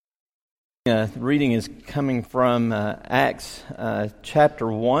Reading is coming from Acts chapter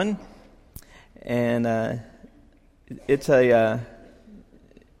 1, and it's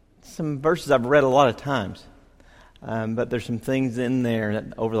some verses I've read a lot of times, but there's some things in there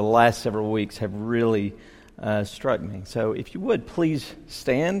that over the last several weeks have really struck me. So if you would, please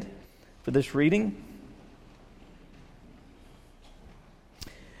stand for this reading.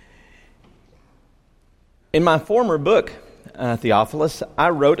 In my former book, Theophilus, I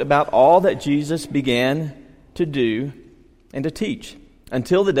wrote about all that Jesus began to do and to teach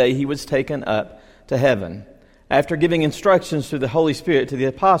until the day he was taken up to heaven, after giving instructions through the Holy Spirit to the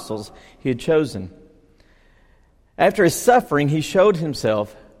apostles he had chosen. After his suffering, he showed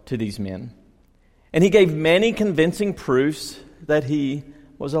himself to these men, and he gave many convincing proofs that he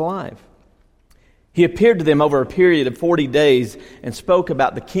was alive. He appeared to them over a period of 40 days and spoke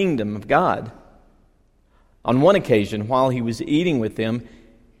about the kingdom of God. On one occasion, while he was eating with them,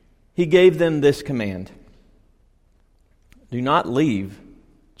 he gave them this command: "Do not leave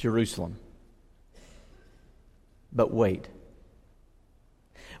Jerusalem, but wait.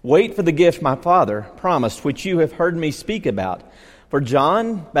 Wait for the gift my Father promised, which you have heard me speak about. For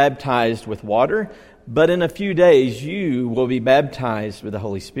John baptized with water, but in a few days you will be baptized with the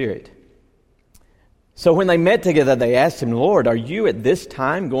Holy Spirit." So when they met together, they asked him, "Lord, are you at this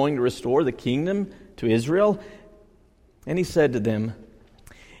time going to restore the kingdom to Israel?" And he said to them,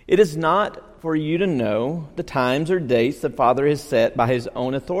 "It is not for you to know the times or dates the Father has set by his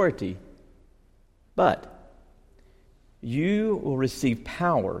own authority, but you will receive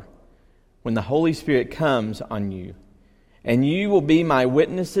power when the Holy Spirit comes on you, and you will be my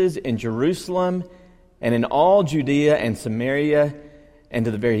witnesses in Jerusalem and in all Judea and Samaria and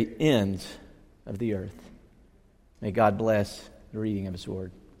to the very ends of the earth." May God bless the reading of his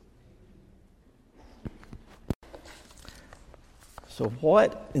word. So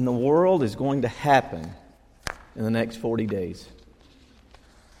what in the world is going to happen in the next 40 days?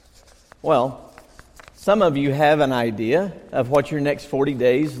 Well, some of you have an idea of what your next 40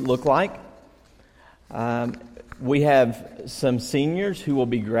 days look like. We have some seniors who will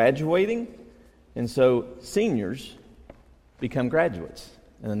be graduating, and so seniors become graduates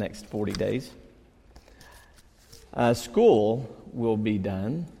in the next 40 days. School will be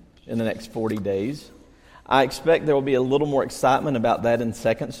done in the next 40 days. I expect there will be a little more excitement about that in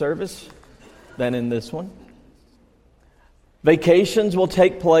second service than in this one. Vacations will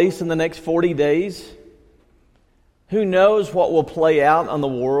take place in the next 40 days. Who knows what will play out on the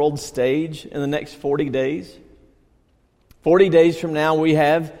world stage in the next 40 days? 40 days from now, we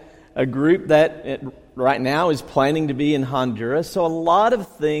have a group that right now is planning to be in Honduras. So a lot of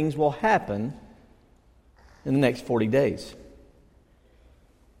things will happen in the next 40 days.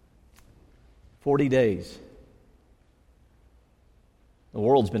 40 days. The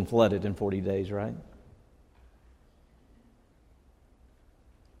world's been flooded in 40 days, right?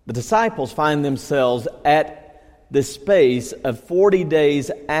 The disciples find themselves at the space of 40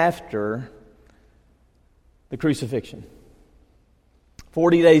 days after the crucifixion.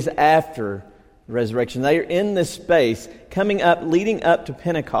 40 days after the resurrection. They are in this space coming up, leading up to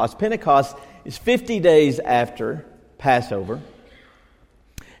Pentecost. Pentecost is 50 days after Passover.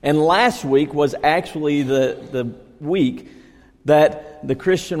 And last week was actually the week that the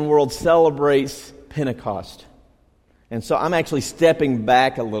Christian world celebrates Pentecost. And so I'm actually stepping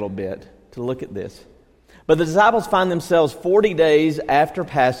back a little bit to look at this. But the disciples find themselves 40 days after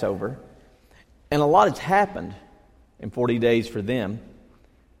Passover, and a lot has happened in 40 days for them.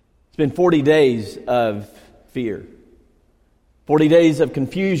 It's been 40 days of fear. 40 days of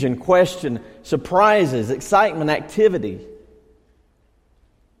confusion, question, surprises, excitement, activity.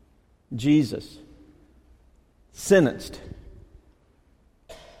 Jesus, sentenced,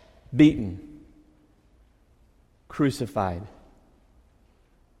 beaten, crucified.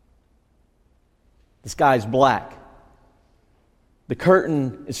 The sky's black. The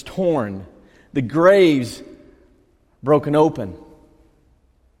curtain is torn. The grave's broken open.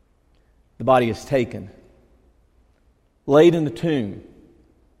 The body is taken, laid in the tomb.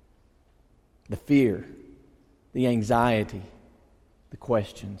 The fear, the anxiety, the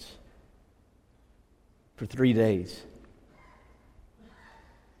questions. For 3 days.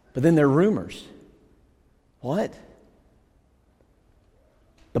 But then there are rumors. What?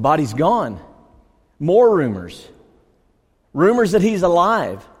 The body's gone. More rumors. Rumors that he's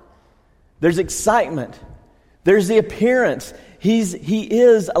alive. There's excitement. There's the appearance. He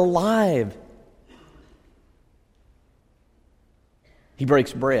is alive. He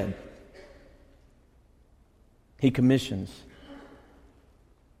breaks bread. He commissions.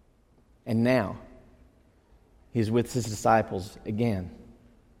 And now, He's with his disciples again.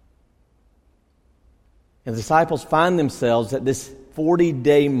 And the disciples find themselves at this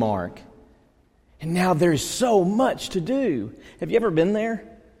 40-day mark. And now there's so much to do. Have you ever been there?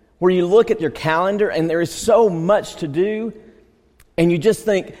 Where you look at your calendar and there is so much to do, and you just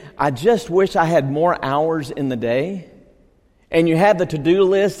think, I just wish I had more hours in the day. And you have the to-do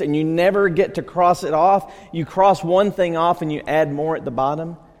list and you never get to cross it off. You cross one thing off and you add more at the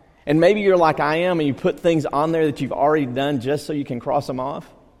bottom. And maybe you're like I am and you put things on there that you've already done just so you can cross them off.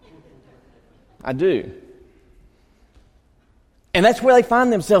 I do. And that's where they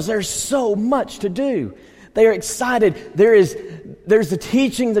find themselves. There's so much to do. They are excited. There's the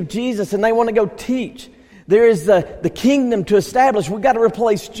teachings of Jesus and they want to go teach. There is the kingdom to establish. We've got to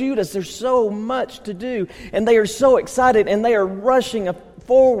replace Judas. There's so much to do. And they are so excited and they are rushing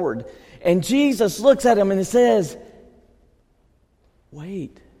forward. And Jesus looks at them and he says,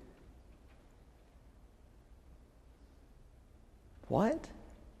 wait. What?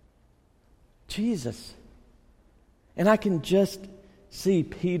 Jesus. And I can just see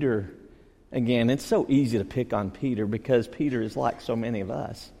Peter again. It's so easy to pick on Peter because Peter is like so many of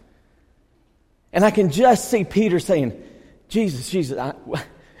us. And I can just see Peter saying, Jesus,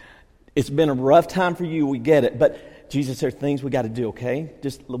 it's been a rough time for you, we get it. But Jesus, there are things we got to do, okay?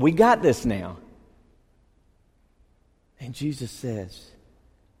 We got this now. And Jesus says,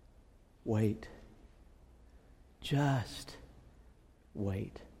 wait. Just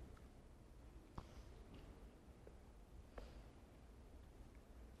wait.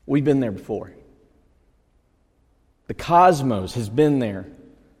 We've been there before. The cosmos has been there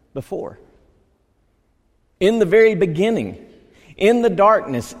before. In the very beginning, in the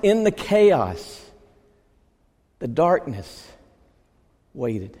darkness, in the chaos, the darkness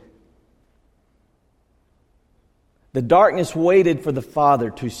waited. The darkness waited for the Father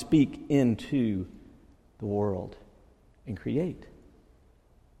to speak into the world and create.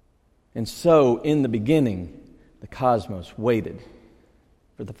 And so, in the beginning, the cosmos waited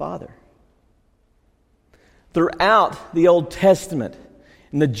for the Father. Throughout the Old Testament,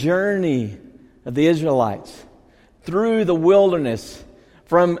 in the journey of the Israelites, through the wilderness,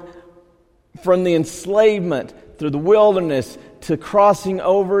 from the enslavement, through the wilderness, to crossing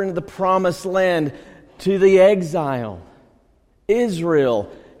over into the promised land, to the exile,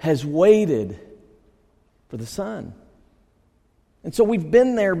 Israel has waited for the Son. And so we've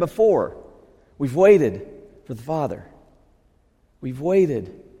been there before. We've waited for the Father. We've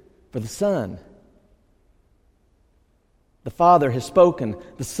waited for the Son. The Father has spoken.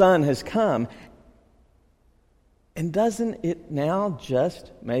 The Son has come. And doesn't it now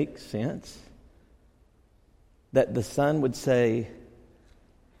just make sense that the Son would say,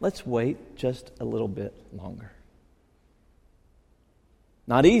 let's wait just a little bit longer?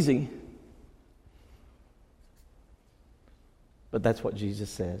 Not easy, but that's what Jesus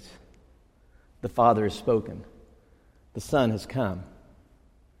says. The Father has spoken. The Son has come.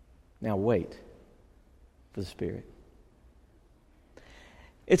 Now wait for the Spirit.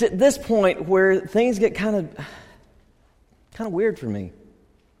 It's at this point where things get kind of weird for me.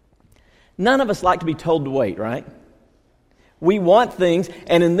 None of us like to be told to wait, right? We want things,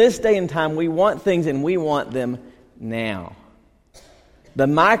 and in this day and time, we want things and we want them now. The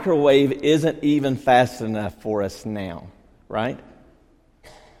microwave isn't even fast enough for us now, right?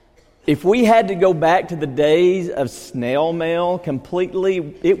 If we had to go back to the days of snail mail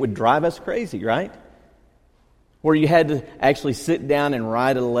completely, it would drive us crazy, right? Where you had to actually sit down and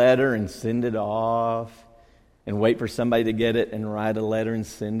write a letter and send it off and wait for somebody to get it and write a letter and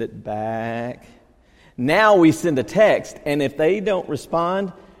send it back. Now we send a text, and if they don't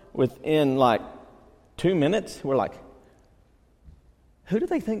respond within like 2 minutes, we're like, who do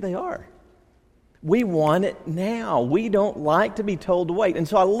they think they are? We want it now. We don't like to be told to wait. And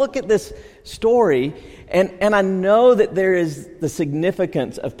so I look at this story, and I know that there is the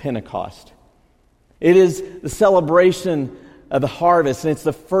significance of Pentecost. It is the celebration of the harvest, and it's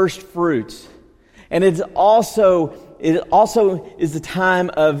the first fruits. And it also is the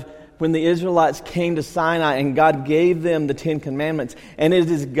time of when the Israelites came to Sinai and God gave them the 10 Commandments. And it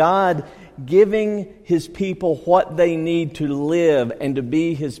is God giving His people what they need to live and to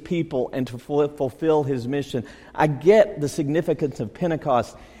be His people and to fulfill His mission. I get the significance of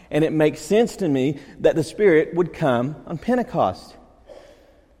Pentecost, and it makes sense to me that the Spirit would come on Pentecost.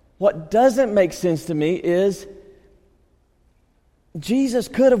 What doesn't make sense to me is Jesus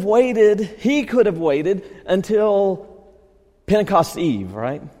could have waited, He could have waited until Pentecost Eve,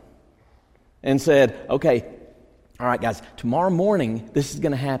 right? And said, okay, all right, guys, tomorrow morning this is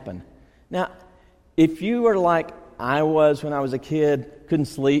going to happen. Now, if you were like I was when I was a kid, couldn't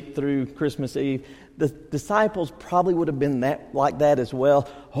sleep through Christmas Eve, the disciples probably would have been like that as well.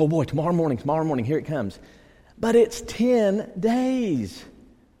 Oh boy, tomorrow morning, here it comes. But it's 10 days.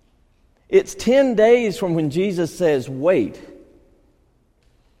 It's 10 days from when Jesus says, wait,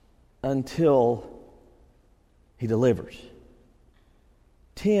 until He delivers.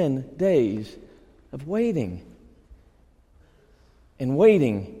 10 days of waiting. And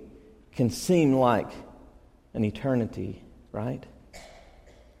waiting can seem like an eternity, right?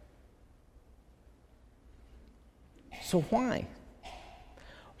 So why?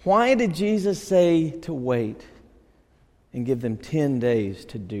 Why did Jesus say to wait and give them 10 days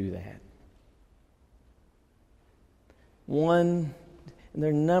to do that? One, and there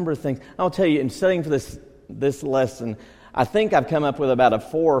are a number of things. I'll tell you, in studying for this lesson, I think I've come up with about a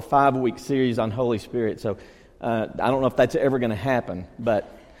 4 or 5 week series on Holy Spirit. So I don't know if that's ever going to happen,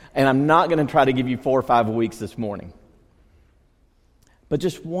 and I'm not going to try to give you 4 or 5 weeks this morning. But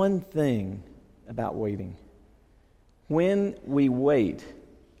just one thing about waiting. When we wait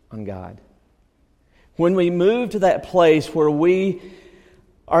on God, when we move to that place where we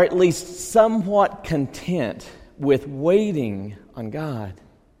are at least somewhat content with waiting on God,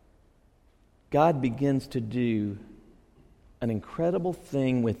 God begins to do an incredible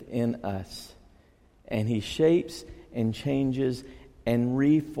thing within us. And He shapes and changes and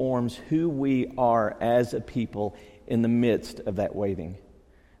reforms who we are as a people in the midst of that waiting.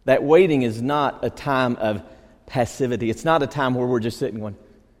 That waiting is not a time of passivity. It's not a time where we're just sitting going,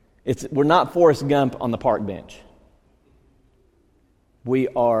 we're not Forrest Gump on the park bench. We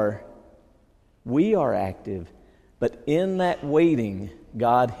are active, but in that waiting,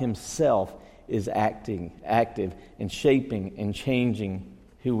 God Himself is active and shaping and changing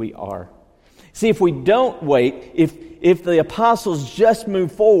who we are. See, if we don't wait, if the apostles just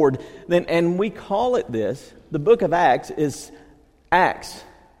move forward, then, and we call it this, the book of Acts is Acts.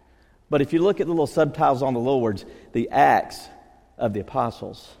 But if you look at the little subtitles on the little words, the Acts of the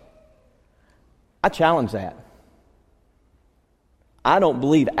Apostles, I challenge that. I don't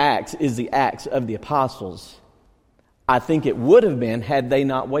believe Acts is the Acts of the Apostles. I think it would have been had they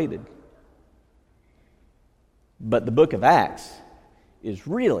not waited. But the book of Acts is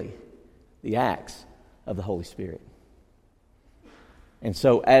really the Acts of the Holy Spirit. And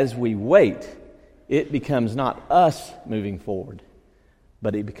so as we wait, it becomes not us moving forward,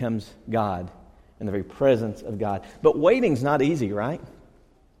 but it becomes God and the very presence of God. But waiting's not easy, right?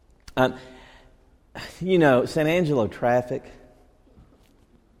 San Angelo traffic.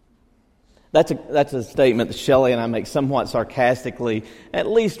 That's a statement that Shelley and I make somewhat sarcastically at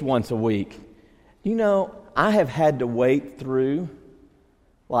least once a week. I have had to wait through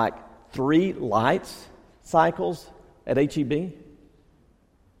like 3 lights cycles at HEB. Can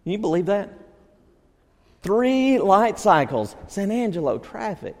you believe that? 3 light cycles. San Angelo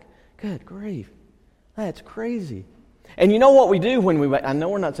traffic. Good grief. That's crazy. And you know what we do when we wait? I know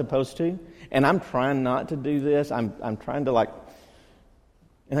we're not supposed to, and I'm trying not to do this. I'm trying to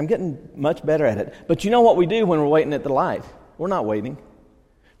and I'm getting much better at it. But you know what we do when we're waiting at the light? We're not waiting.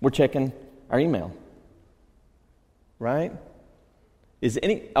 We're checking our email. Right?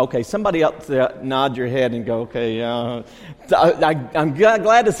 Somebody else nod your head and go, okay, I'm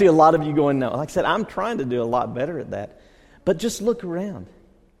glad to see a lot of you going, no. Like I said, I'm trying to do a lot better at that. But just look around.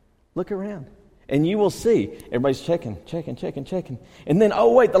 Look around. And you will see everybody's checking. And then,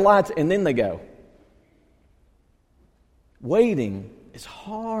 oh, wait, the lights, and then they go. Waiting is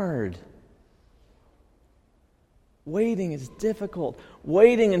hard. Waiting is difficult.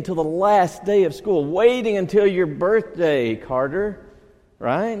 Waiting until the last day of school. Waiting until your birthday, Carter.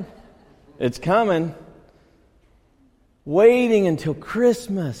 Right? It's coming. Waiting until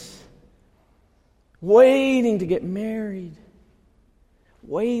Christmas. Waiting to get married.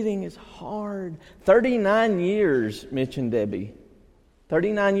 Waiting is hard. 39 years, Mitch and Debbie.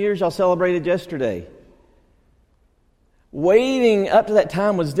 39 years y'all celebrated yesterday. Waiting up to that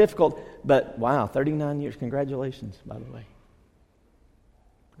time was difficult, but wow, 39 years. Congratulations, by the way.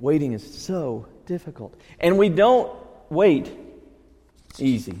 Waiting is so difficult. And we don't wait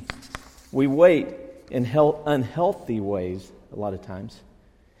easy. We wait in unhealthy ways a lot of times.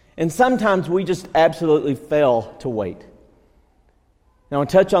 And sometimes we just absolutely fail to wait. Now I'll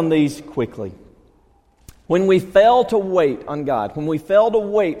touch on these quickly. When we fail to wait on God, when we fail to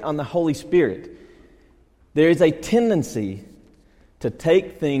wait on the Holy Spirit, there is a tendency to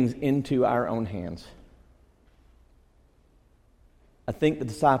take things into our own hands. I think the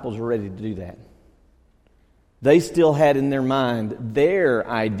disciples were ready to do that. They still had in their mind their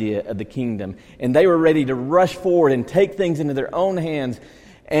idea of the kingdom, and they were ready to rush forward and take things into their own hands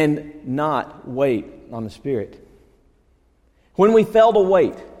and not wait on the Spirit. When we fail to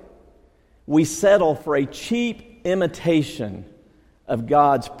wait, we settle for a cheap imitation of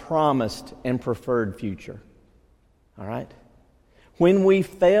God's promised and preferred future. All right? When we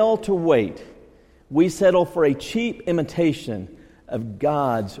fail to wait, we settle for a cheap imitation of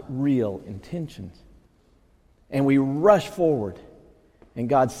God's real intentions. And we rush forward. And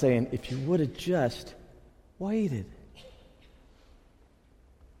God's saying, if you would have just waited.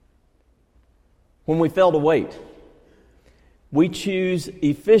 When we fail to wait, we choose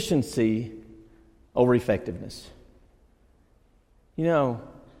efficiency over effectiveness. You know,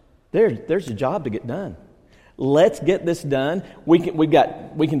 there's a job to get done. Let's get this done. We can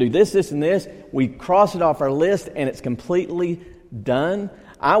do this, and this. We cross it off our list, and it's completely done.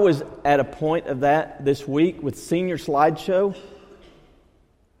 I was at a point of that this week with Senior Slideshow.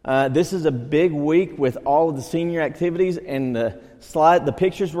 This is a big week with all of the senior activities, and the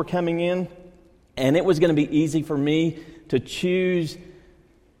pictures were coming in, and it was going to be easy for me to choose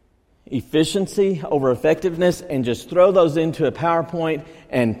efficiency over effectiveness and just throw those into a PowerPoint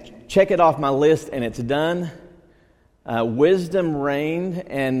and check it off my list, and it's done. Wisdom reigned,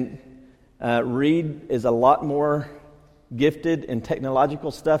 and Reed is a lot more gifted in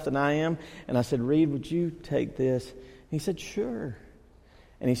technological stuff than I am. And I said, Reed, would you take this? And he said, sure.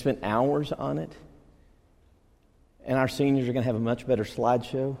 And he spent hours on it. And our seniors are going to have a much better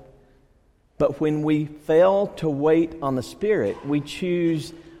slideshow. But when we fail to wait on the Spirit, we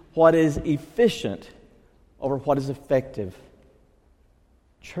choose what is efficient over what is effective.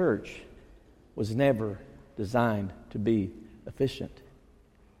 Church was never designed to be efficient.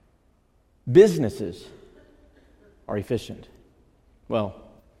 Businesses are efficient. Well,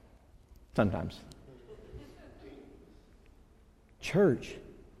 sometimes. Church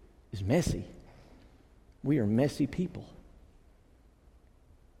is messy. We are messy people.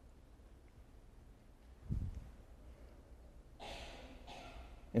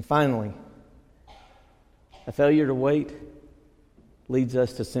 And finally, a failure to wait leads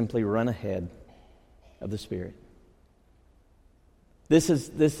us to simply run ahead of the Spirit. This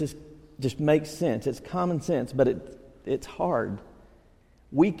is just makes sense. It's common sense, but it's hard.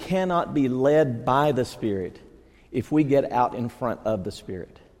 We cannot be led by the Spirit if we get out in front of the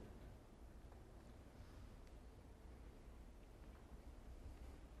Spirit.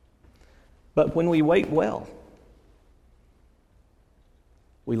 But when we wait well,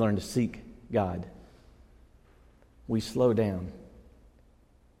 we learn to seek God. We slow down.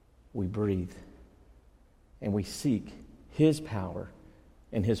 We breathe. And we seek His power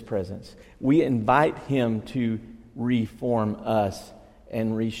and His presence. We invite Him to reform us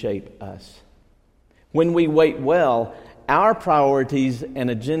and reshape us. When we wait well, our priorities and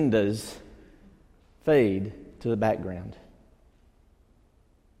agendas fade to the background.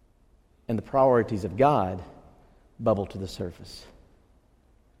 And the priorities of God bubble to the surface.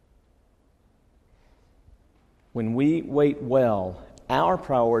 When we wait well, our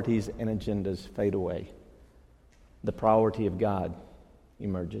priorities and agendas fade away. The priority of God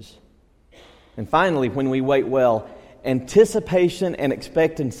emerges. And finally, when we wait well, anticipation and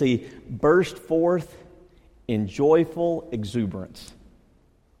expectancy burst forth in joyful exuberance.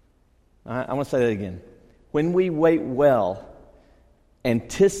 I want to say that again. When we wait well,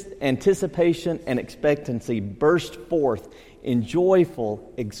 anticipation and expectancy burst forth in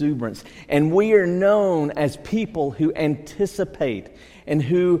joyful exuberance. And we are known as people who anticipate and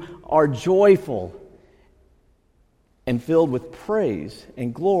who are joyful and filled with praise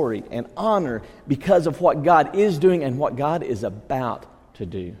and glory and honor because of what God is doing and what God is about to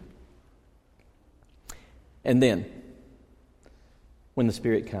do. And then, when the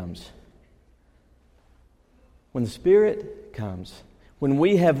Spirit comes, when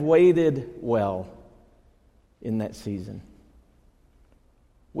we have waited well in that season,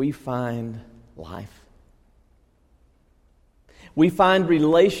 we find life. We find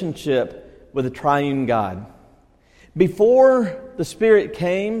relationship with the triune God. Before the Spirit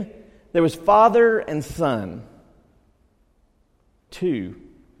came, there was Father and Son, two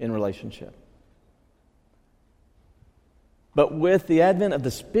in relationship. But with the advent of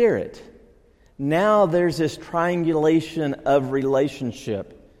the Spirit, now there's this triangulation of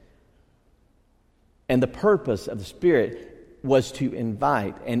relationship. And the purpose of the Spirit was to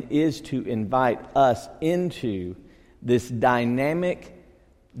invite and is to invite us into this dynamic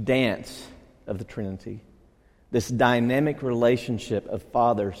dance of the Trinity. This dynamic relationship of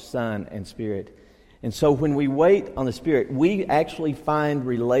Father, Son, and Spirit. And so when we wait on the Spirit, we actually find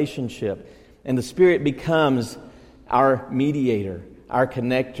relationship. And the Spirit becomes our mediator, our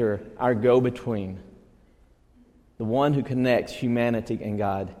connector, our go-between. The one who connects humanity and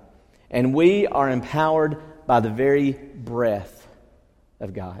God. And we are empowered by the very breath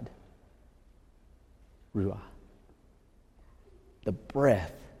of God. Ruah. The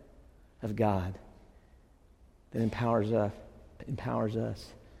breath of God. that empowers us.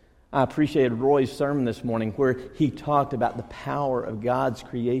 I appreciated Roy's sermon this morning where he talked about the power of God's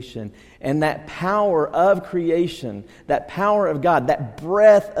creation. And that power of creation, that power of God, that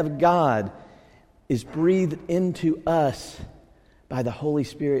breath of God is breathed into us by the Holy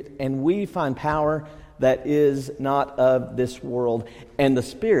Spirit. And we find power that is not of this world. And the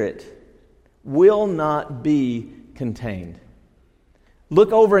Spirit will not be contained.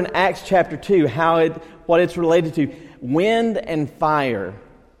 Look over in Acts chapter 2, what it's related to. Wind and fire.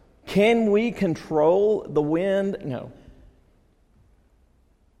 Can we control the wind? No.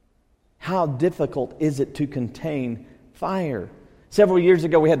 How difficult is it to contain fire? Several years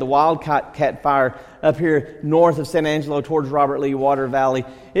ago, we had the Wildcat Fire up here north of San Angelo towards Robert Lee Water Valley.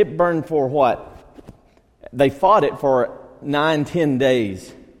 It burned for what? They fought it for 9-10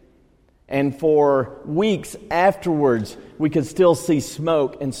 days. And for weeks afterwards, we could still see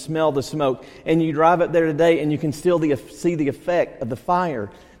smoke and smell the smoke. And you drive up there today and you can still see the effect of the fire.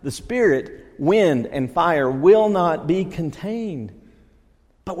 The Spirit, wind, and fire will not be contained.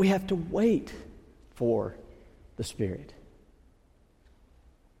 But we have to wait for the Spirit.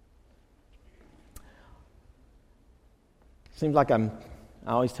 Seems like I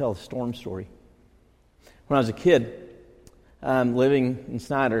always tell a storm story. When I was a kid, living in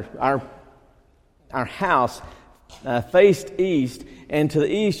Snyder, our house faced east, and to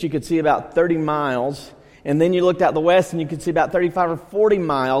the east you could see about 30 miles, and then you looked out the west and you could see about 35 or 40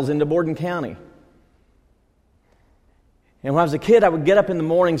 miles into Borden County. And when I was a kid, I would get up in the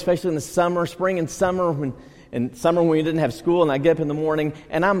morning, especially in the summer, spring and summer, when we didn't have school, and I'd get up in the morning,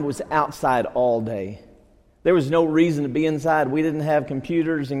 and I was outside all day. There was no reason to be inside. We didn't have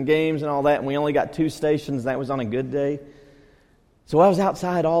computers and games and all that, and we only got 2 stations, and that was on a good day. So I was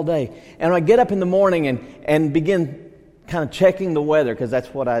outside all day. And I'd get up in the morning and begin kind of checking the weather, because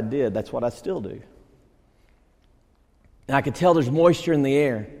that's what I did. That's what I still do. And I could tell there's moisture in the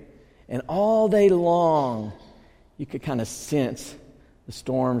air. And all day long, you could kind of sense the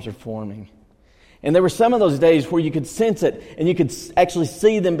storms are forming. And there were some of those days where you could sense it, and you could actually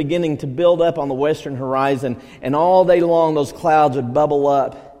see them beginning to build up on the western horizon. And all day long, those clouds would bubble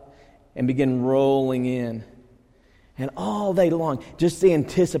up and begin rolling in. And all day long, just the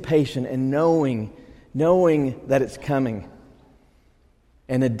anticipation and knowing that it's coming.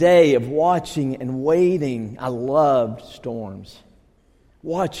 And a day of watching and waiting. I loved storms.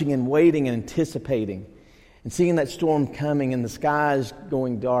 Watching and waiting and anticipating. And seeing that storm coming and the skies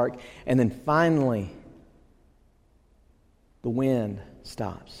going dark. And then finally, the wind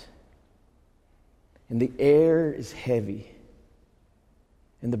stops. And the air is heavy.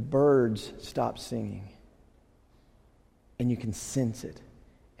 And the birds stop singing. And you can sense it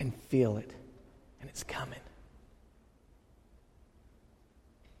and feel it. And it's coming.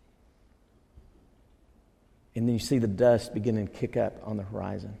 And then you see the dust beginning to kick up on the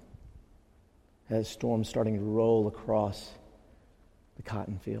horizon as the storm's starting to roll across the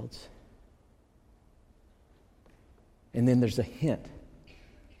cotton fields. And then there's a hint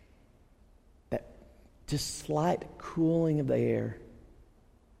that just slight cooling of the air,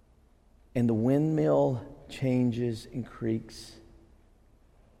 and the windmill changes and creaks.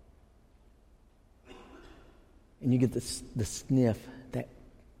 And you get the sniff, that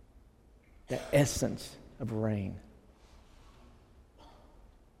essence of rain.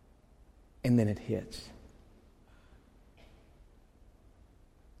 And then it hits.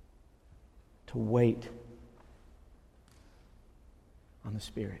 To wait on the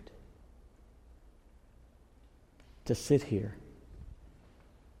Spirit. To sit here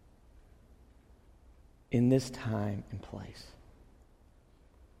in this time and place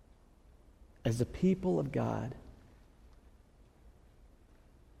as the people of God,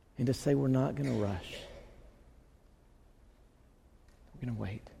 and to say we're not going to rush. We're going to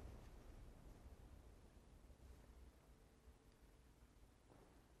wait.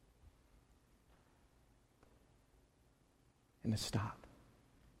 And to stop.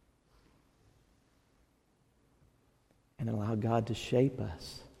 And allow God to shape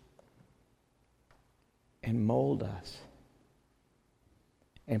us and mold us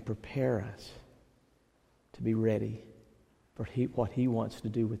and prepare us to be ready for what He wants to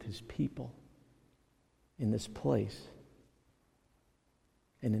do with His people in this place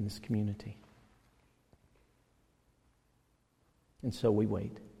and in this community. And so we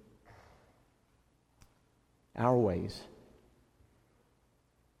wait. Our ways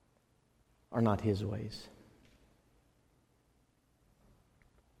are not His ways.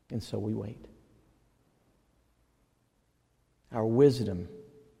 And so we wait. Our wisdom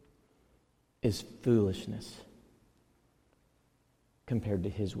is foolishness compared to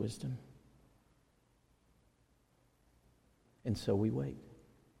His wisdom. And so we wait.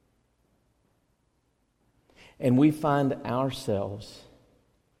 And we find ourselves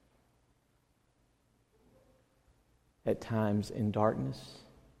at times in darkness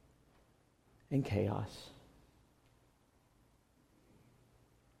and chaos.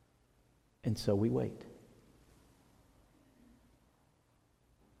 And so we wait.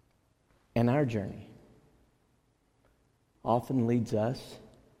 And our journey often leads us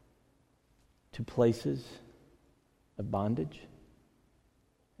to places of bondage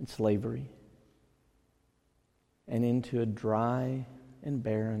and slavery and into a dry and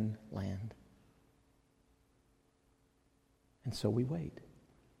barren land. And so we wait.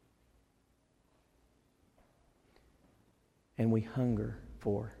 And we hunger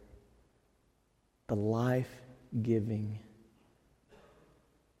for the life-giving,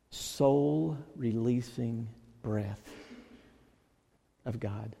 soul-releasing breath of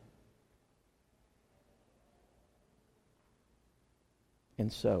God.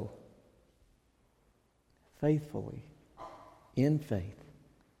 And so, faithfully, in faith,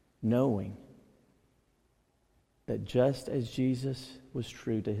 knowing that just as Jesus was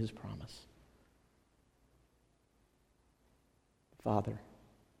true to his promise, the Father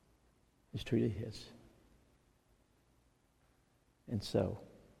is true to his. And so,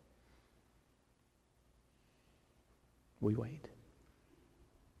 we wait.